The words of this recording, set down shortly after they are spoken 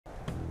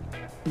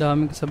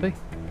Daming kasabay.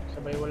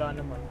 Sabay wala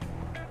naman.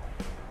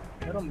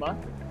 Meron ba?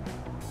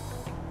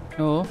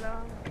 Oo.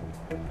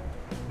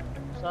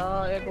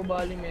 Sa Echo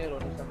Valley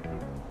meron isang team.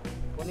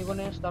 Kunin ko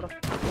na yung star.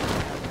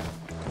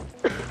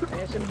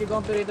 May SMG ko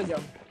ang perito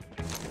dyan.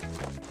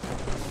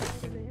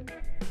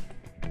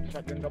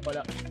 Shotgun ka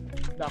pala.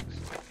 Dax.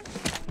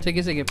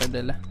 Sige, sige,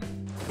 padala.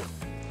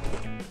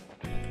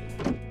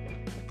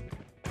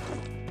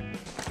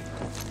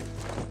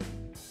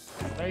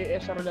 May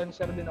SR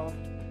Lancer din ako.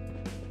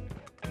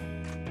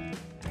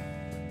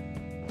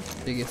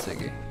 Sige,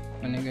 sige.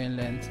 Kunin ko yung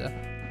lensa.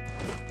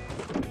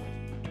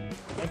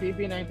 May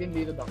PP-19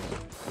 dito, Dax.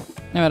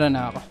 Meron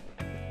na ako.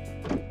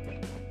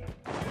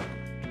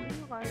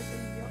 Ano kaya sa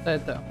inyo?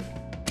 Ito.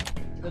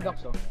 Ito, Dax,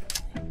 oh.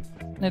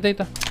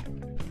 Ito.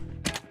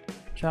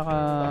 Tsaka...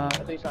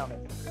 Ito yung sa akin.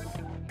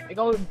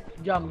 Ikaw,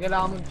 Jam,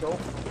 kailangan mo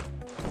choke.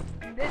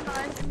 Hindi,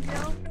 naka-SMG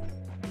ako.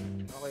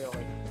 Okay,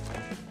 okay.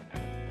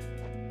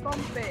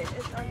 Compe,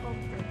 SR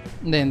Compe.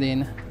 Hindi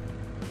na.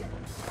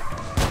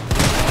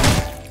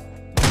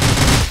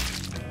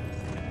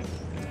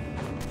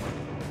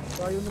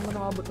 Tayo naman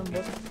nakabot ng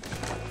boss.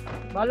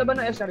 Bahala ba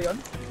ng SR yun?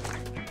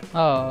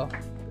 Oo.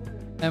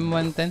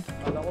 M110.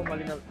 Kala ko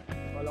mali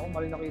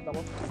nakita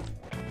ko.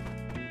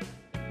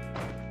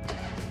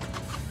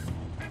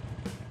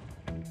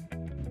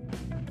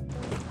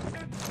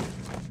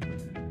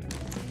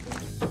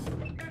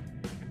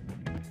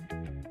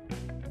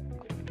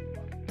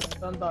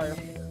 Saan tayo?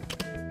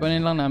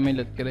 Kunin lang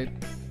namin loot crate.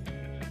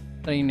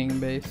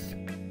 Training base.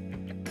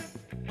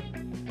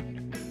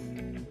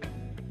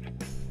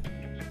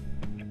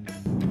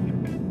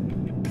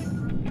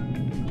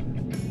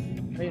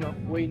 Ayun o,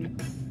 Wayne.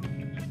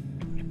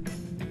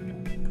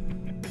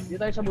 Dito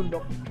tayo sa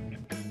bundok.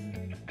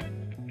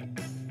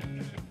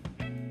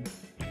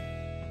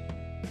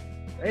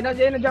 Ayun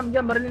na,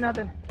 jump, barilin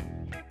natin.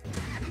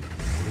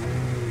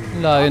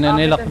 Layo na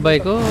nilakbay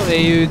ko.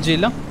 AUG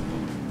lang.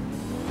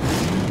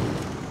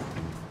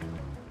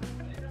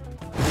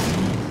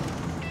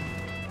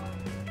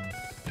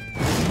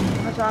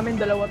 Sa amin,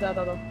 dalawa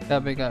tata to.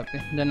 Copy.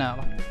 Diyan na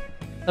ako.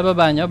 Sa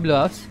baba nyo, Blue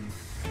House?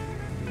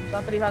 Sa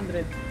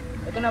 300.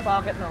 Ito na,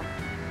 paakit no.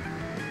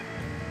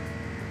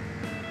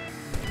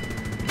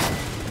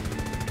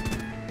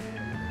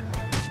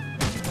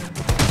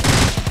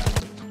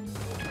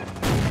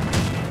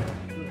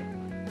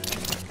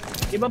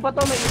 Iba pa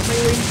to, may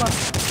wing pa.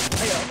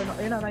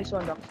 Ayun na, nice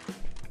one, Doc.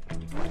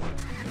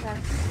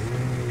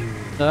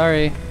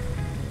 Sorry.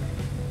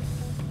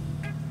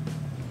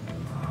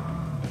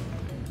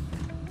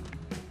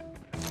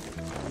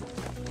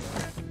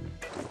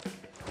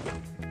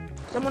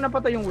 Saan mo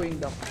napatay yung wing,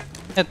 Doc?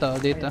 Ito,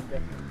 dito.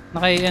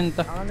 Naka-EN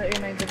to. Ang ano,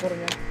 A94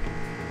 niya.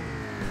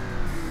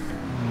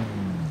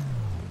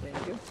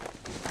 Thank you.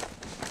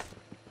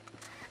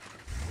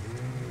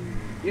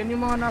 Yan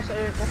yung mga nasa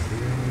eco.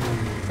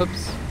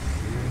 Oops.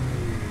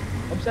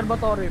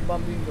 Observatory,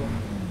 bombing ko.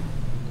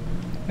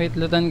 Wait,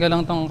 lutan ka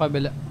lang tong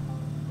kabila.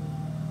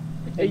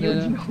 Eh,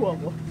 yun ginawa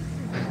mo.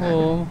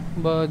 Oo,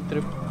 bad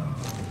trip.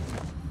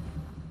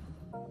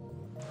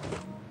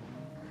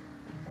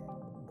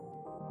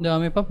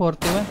 Dami pa,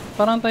 41.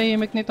 Parang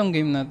tahimik nitong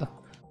game na to.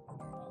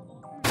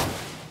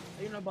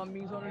 Ayun na,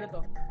 bombing zone ulit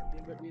oh.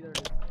 Leader.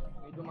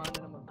 May dumana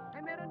naman.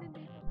 Ay, meron din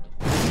dito.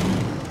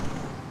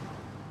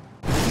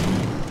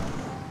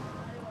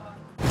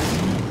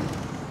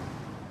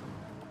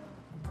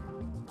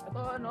 Ito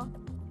ano?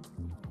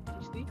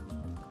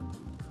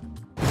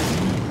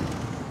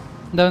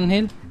 60?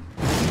 Downhill.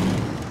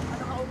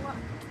 Ano ka nga?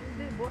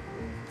 Hindi, bot.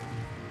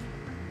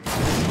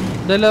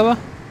 Dalawa.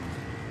 Bot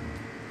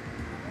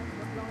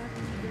lang yan.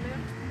 Hindi na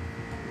yan.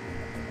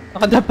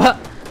 Nakadapa.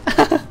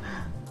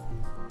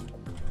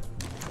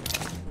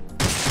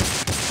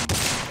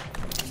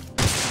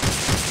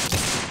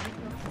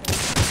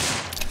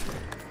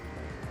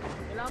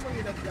 Kailangan mo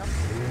heal up, Jam.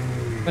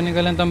 Kunin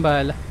ko lang tong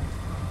bahala.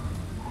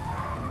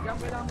 Jam,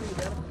 kailangan mo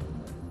heal up.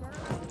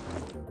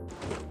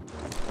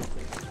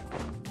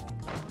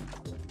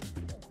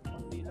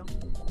 Hindi lang.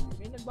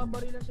 May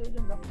nagbabarilan sa'yo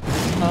dyan, Jam.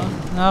 Ah,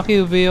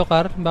 naka-QV yung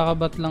car. Baka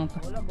bat lang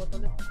to. Wala, bot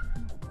ulit.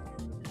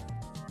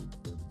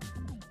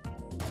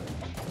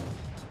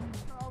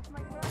 Off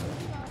mic mo lang.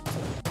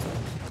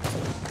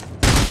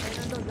 Ay,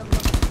 nandun, Jam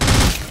lang.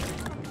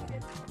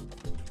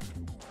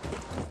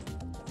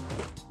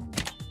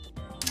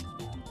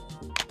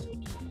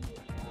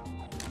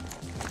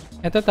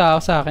 Ito tao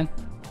sa akin.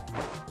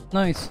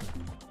 Nice.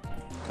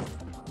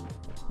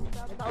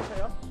 May tao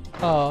sa'yo?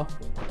 Oo.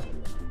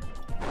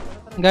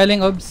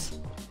 Galing obs.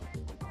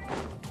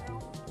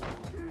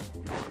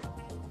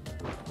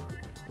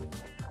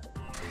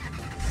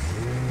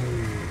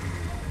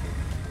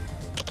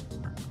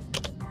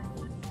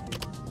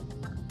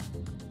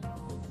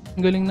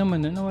 Galing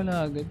naman na,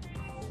 nawala agad.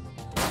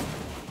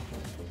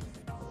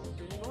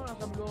 Tingin ko,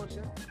 nasa blue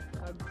siya.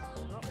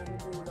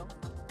 Umugulang.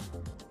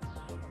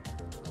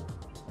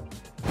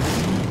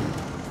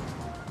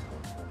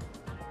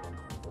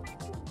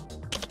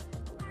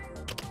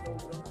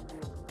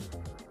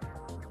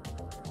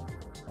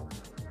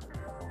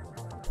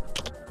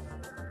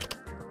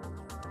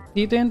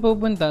 Dito yan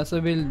pupunta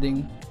sa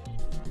building.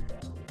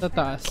 Sa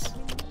taas.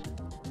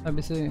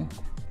 Sabi sa'yo.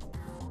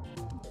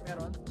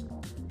 Meron.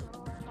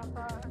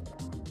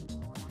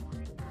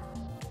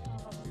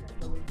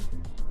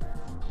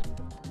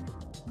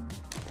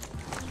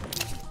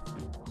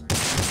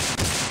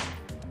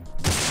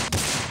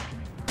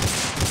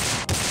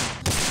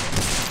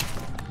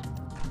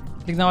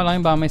 Tignan ko lang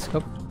yung baka may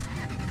scope.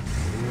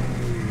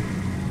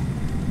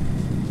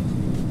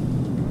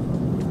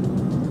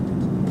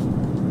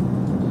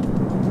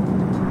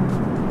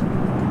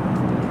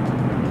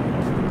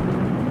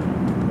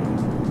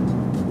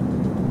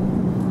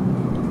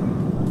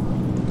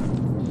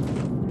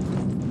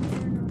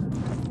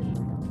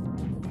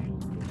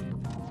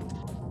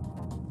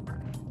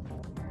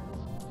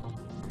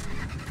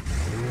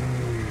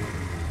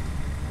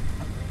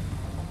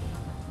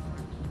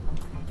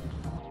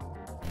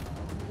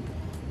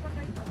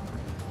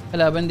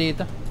 Kalaban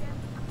dito.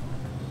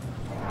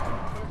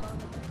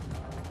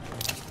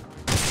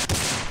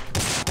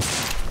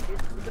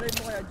 I-drive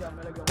mo kaya dyan,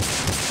 malagyan ko.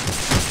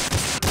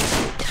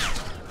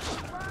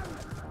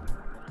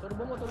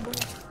 Turbo mo, turbo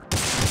mo.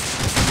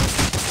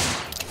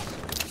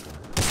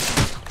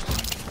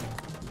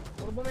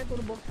 Turbo mo yung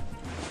turbo.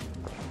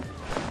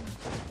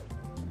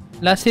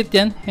 Last hit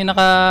yan. Yung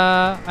naka...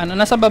 Ano,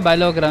 nasa baba,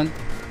 low ground.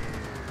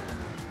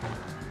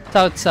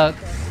 South, south.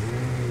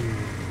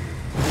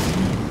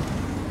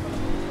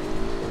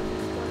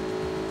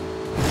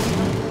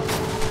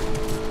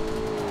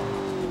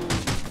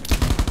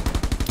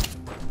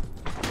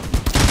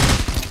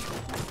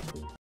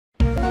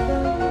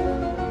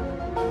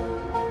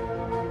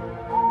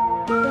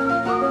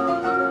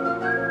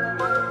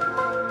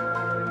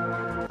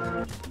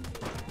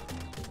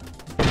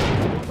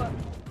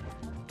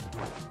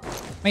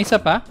 May isa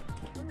pa?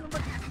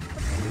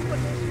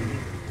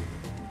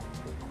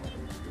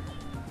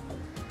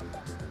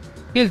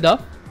 Killed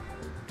off?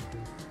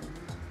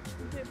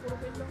 Hindi, puro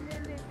kill lang.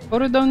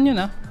 Puro down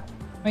yun ah.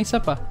 May isa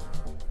pa.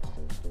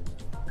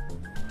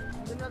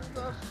 Hindi natin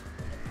taas.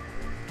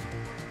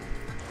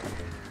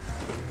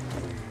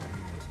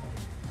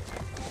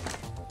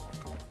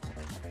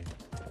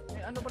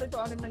 May ano pa rito,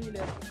 6 na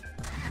healer.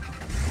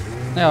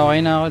 Ay, okay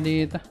na ako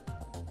dito.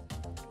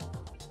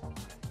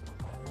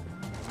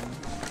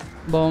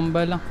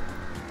 Bomba lang.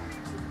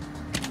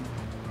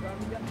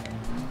 Dami dyan.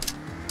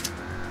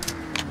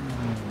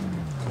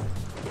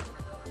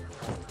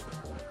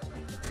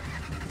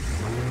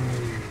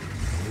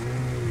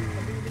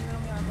 Pabiling na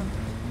lang yata.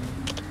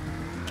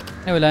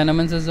 Eh, wala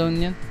naman sa zone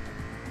yan. Ang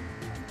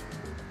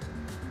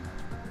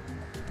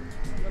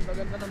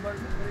ganda-ganda ng bar.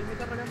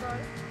 Perimeter na lang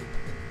tayo.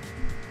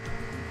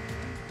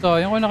 So,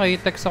 yung ko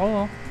naka-text ako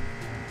oh.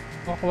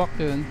 Wakwak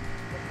yun.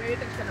 May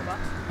text ka na ba?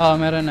 Oo,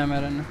 meron na,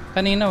 meron na.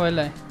 Kanina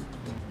wala eh.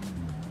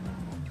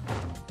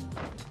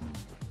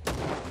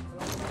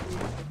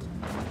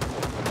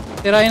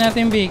 Tirahin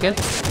natin yung vehicle.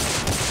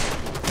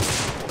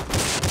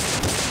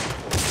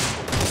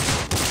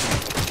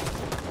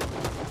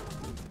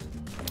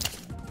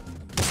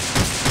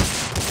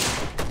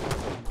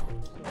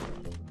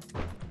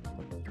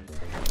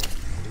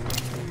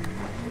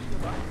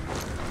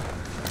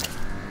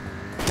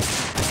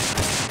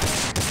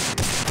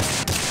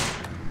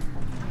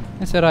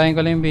 Sirahin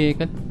ko lang yung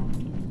vehicle.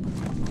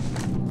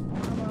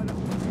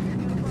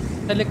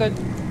 Sa likod.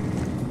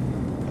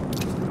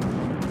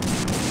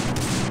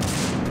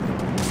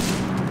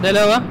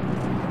 Dalawa?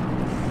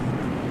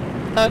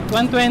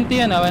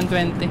 120 yan ah,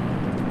 120.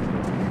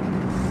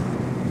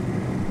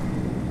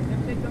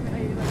 Left side kami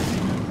ay right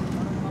side.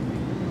 Parang makapit.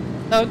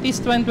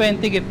 Southeast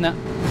 120, gitna.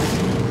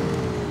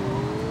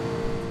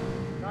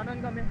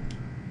 Kanan kami.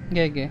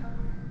 Gege.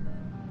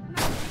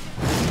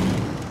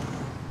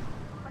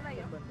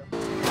 Malayo. Banda.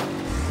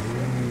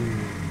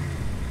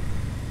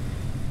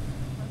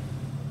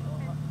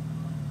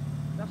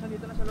 Nasa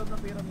dito na sa loob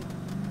ng pyramid.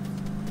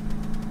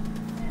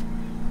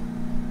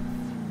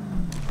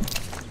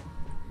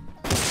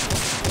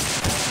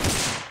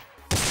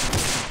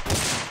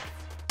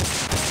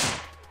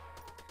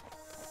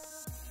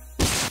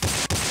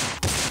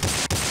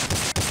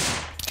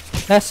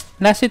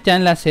 Last hit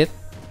yan, last hit.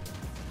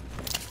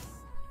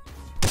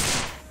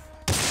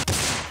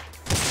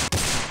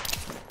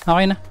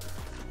 Okay na.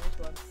 Nice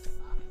one.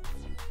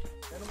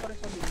 Meron pa rin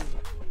sa building.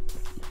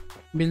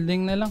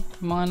 Building na lang.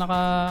 Mga naka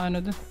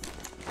ano dun.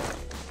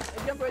 Eh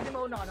dyan pwede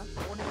mauna ka na.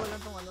 Kunin ko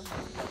lang tong ano.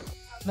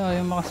 Wala,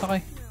 yung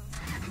makasakay.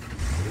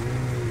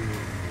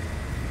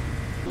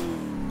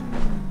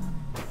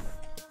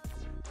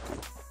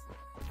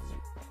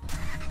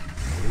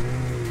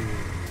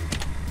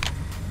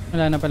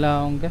 Wala na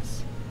pala akong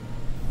gas.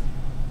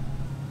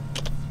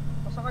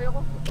 Pasakay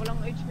ako. Walang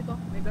HP to.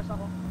 May gas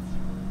ako.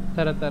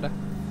 Tara, tara.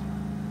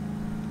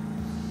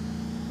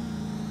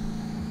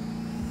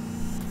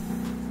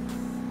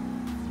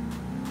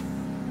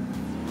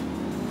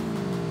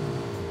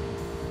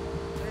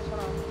 Kaya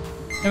sarap.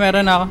 Eh,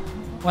 meron na ako.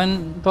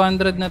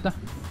 200 na to.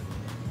 Lagyan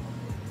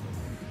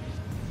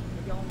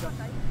akong gas.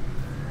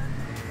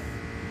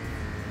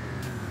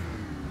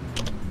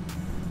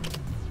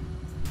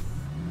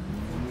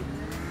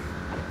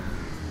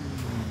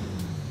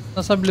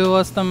 Nasa blue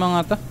house ng mga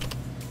to.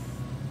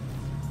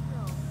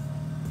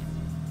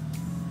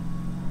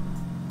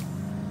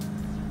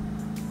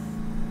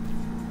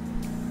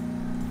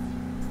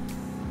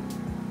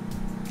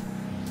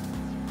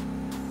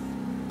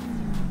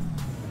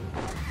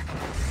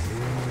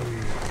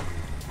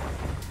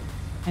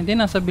 Hindi,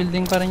 nasa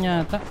building pa rin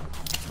yata.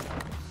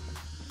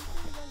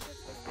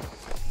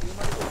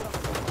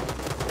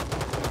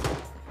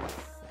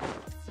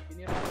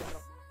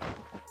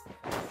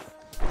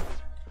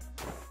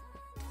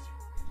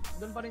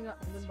 Doon pa rin nga.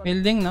 Doon pa rin.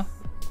 Building, no?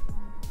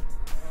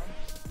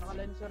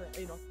 Naka-lenser eh.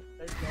 Ay no.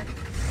 Third floor.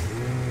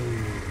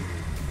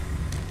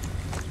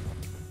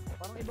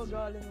 Parang iba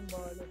galing ng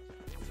balot.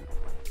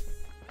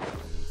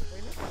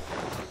 Okay na?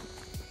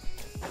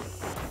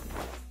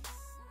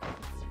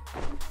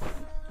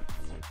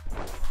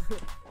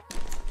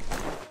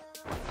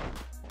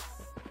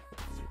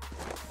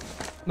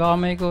 Baka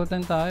may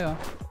ikutan tayo.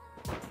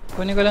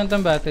 Kunin ko lang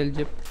tong battle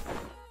jeep.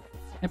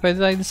 Eh,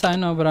 pwede tayo sa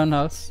ano, brown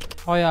house.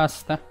 O kaya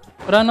asta.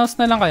 Brown house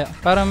na lang kaya,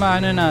 para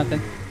maano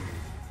natin.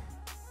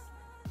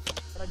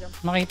 Tara, jump.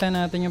 Makita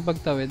natin yung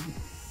pagtawid.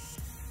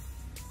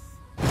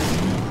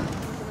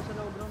 Sila sa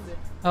low ground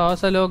eh. Oo,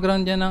 sa low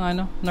ground yan ng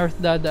ano, north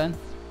dadaan.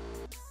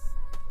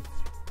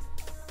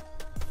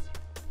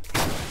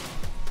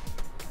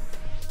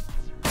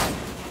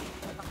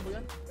 Takbo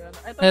yan. Kaya na.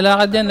 Eto,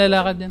 Lalakad yan,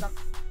 lalakad yan.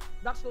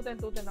 Dax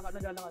 210,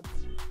 naglalakad.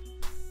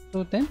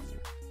 210?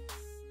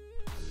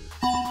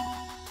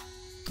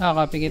 Ah,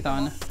 copy, kita ko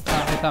na.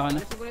 Kita ko na.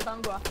 Kasi ko na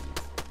tango ah.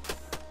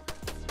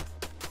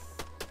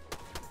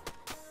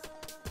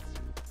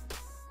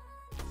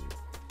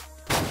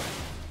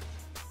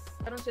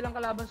 Meron silang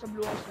kalaban sa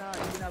blue house na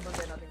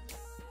binabantay natin.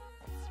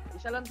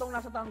 Isa lang tong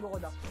nasa tango ko,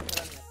 Dax. Isa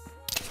lang yan.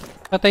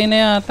 Patay na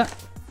yata.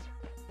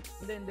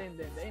 Hindi.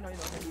 Ayun,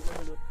 hindi ko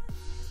nalut.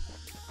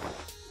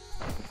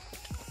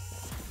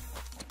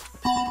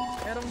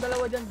 Merong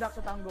dalawa dyan, Dax,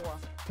 sa tango ko ah.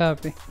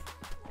 Copy.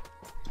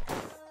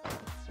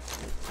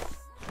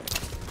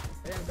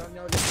 Ayan, down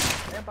niya ulit.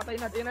 Ayan, patay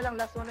na. Ayan na lang,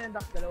 last one na yan,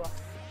 Dax, dalawa.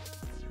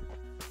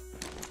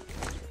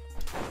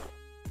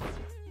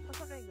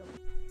 Pasakay ka.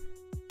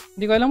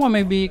 Hindi ko alam kung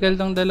may vehicle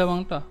tong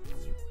dalawang to.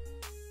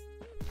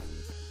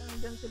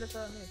 Nandyan sila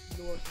sa ano eh,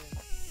 blue house na yun.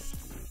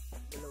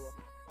 Dalawa.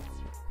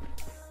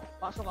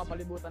 Pasok ka,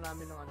 palibutan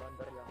namin ng ano,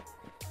 under lang.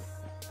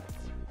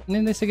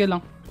 Hindi, sige lang.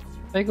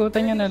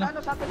 Paikutan nyo na lang. Sa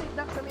ano, satellite,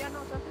 Dax, sa may ano,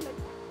 satellite.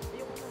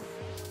 Ayun ano,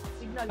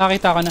 signal.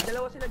 Nakita ko na.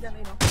 Dalawa sila dyan,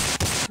 ayun o.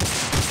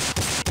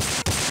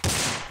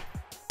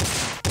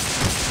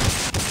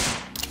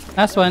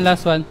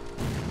 Last one.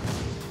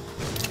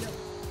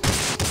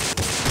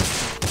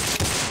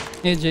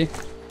 AJ.